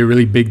actually going to be a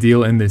really big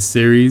deal in this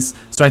series.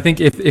 So I think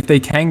if the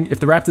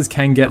Raptors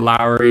can get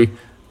Lowry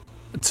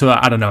to,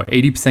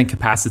 80%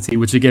 capacity,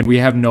 which again, we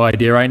have no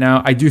idea right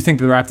now, I do think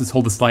the Raptors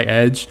hold a slight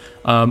edge.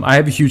 I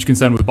have a huge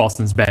concern with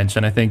Boston's bench,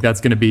 and I think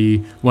that's going to be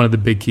one of the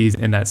big keys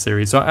in that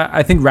series. So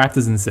I think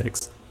Raptors in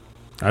 6.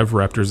 I have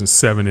Raptors in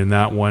 7 in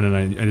that one,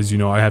 and as you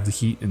know, I have the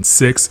Heat in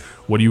 6.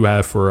 What do you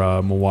have for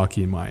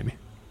Milwaukee and Miami?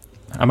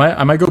 I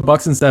might go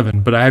Bucks in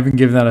 7, but I haven't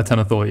given that a ton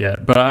of thought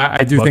yet. But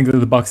I do think that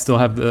the Bucks still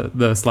have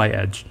the slight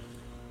edge.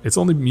 It's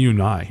only you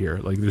and I here.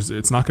 Like,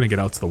 it's not going to get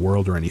out to the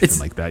world or anything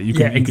like that. You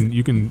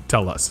can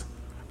tell us.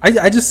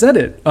 I just said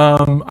it.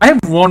 I have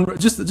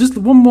just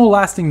one more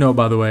lasting note,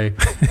 by the way.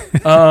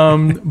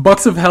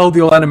 Bucks have held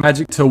the Orlando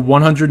Magic to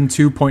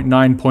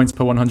 102.9 points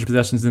per 100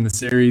 possessions in the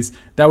series.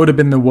 That would have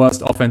been the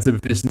worst offensive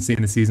efficiency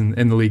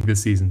in the league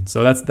this season.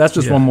 So that's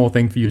just one more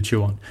thing for you to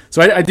chew on.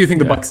 So I do think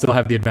the Bucks still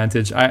have the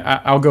advantage.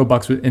 I'll go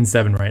Bucks in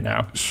 7 right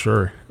now.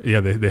 Sure. Yeah,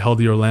 they held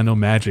the Orlando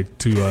Magic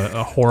to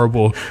a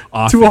horrible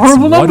offense. To a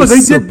horrible number.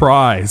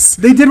 Surprise.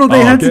 They did what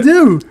they had to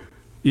do.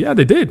 Yeah,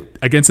 they did.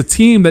 Against a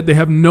team that they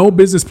have no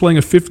business playing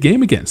a 5th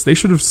game against. They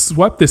should have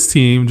swept this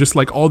team just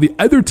like all the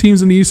other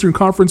teams in the Eastern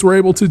Conference were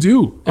able to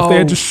do if they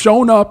had just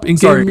shown up in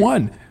Game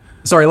 1.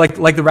 Sorry, like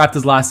the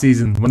Raptors last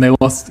season when they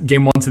lost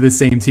Game 1 to this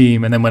same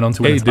team and then went on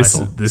to win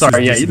the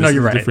title.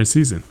 You're right. Different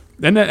season.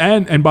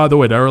 And by the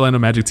way, the Orlando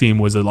Magic team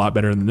was a lot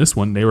better than this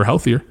one. They were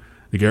healthier.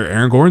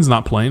 Aaron Gordon's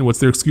not playing.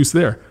 What's their excuse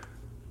there?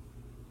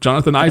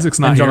 Jonathan Isaac's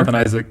not here. Jonathan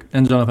Isaac.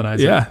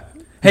 Yeah.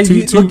 Hey,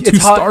 two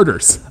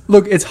starters.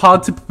 Look, it's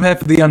hard to prepare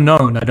for the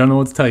unknown. I don't know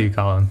what to tell you,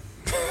 Colin.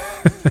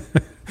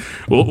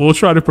 We'll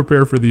try to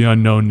prepare for the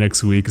unknown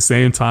next week.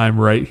 Same time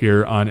right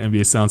here on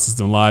NBA Sound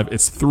System Live.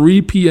 It's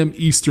 3 p.m.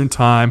 Eastern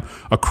time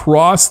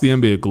across the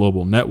NBA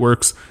Global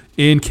Networks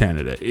in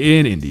Canada,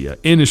 in India,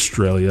 in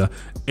Australia.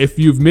 If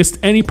you've missed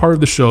any part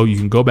of the show, you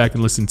can go back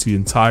and listen to the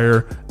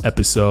entire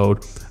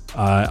episode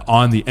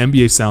on the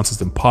NBA Sound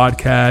System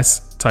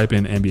podcast. Type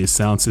in NBA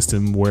Sound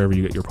System wherever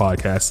you get your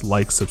podcasts.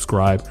 Like,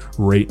 subscribe,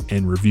 rate,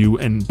 and review.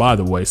 And by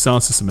the way,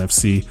 Sound System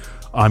FC,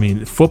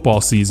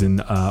 football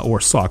season,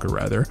 or soccer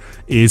rather,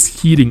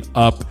 is heating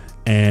up,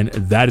 and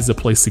that is a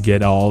place to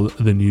get all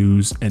the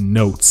news and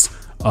notes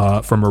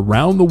from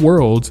around the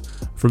world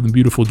from the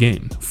beautiful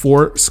game.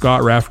 For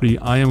Scott Rafferty,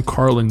 I am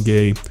Carlin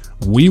Gay.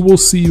 We will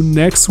see you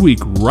next week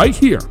right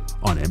here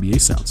on NBA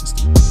Sound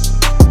System.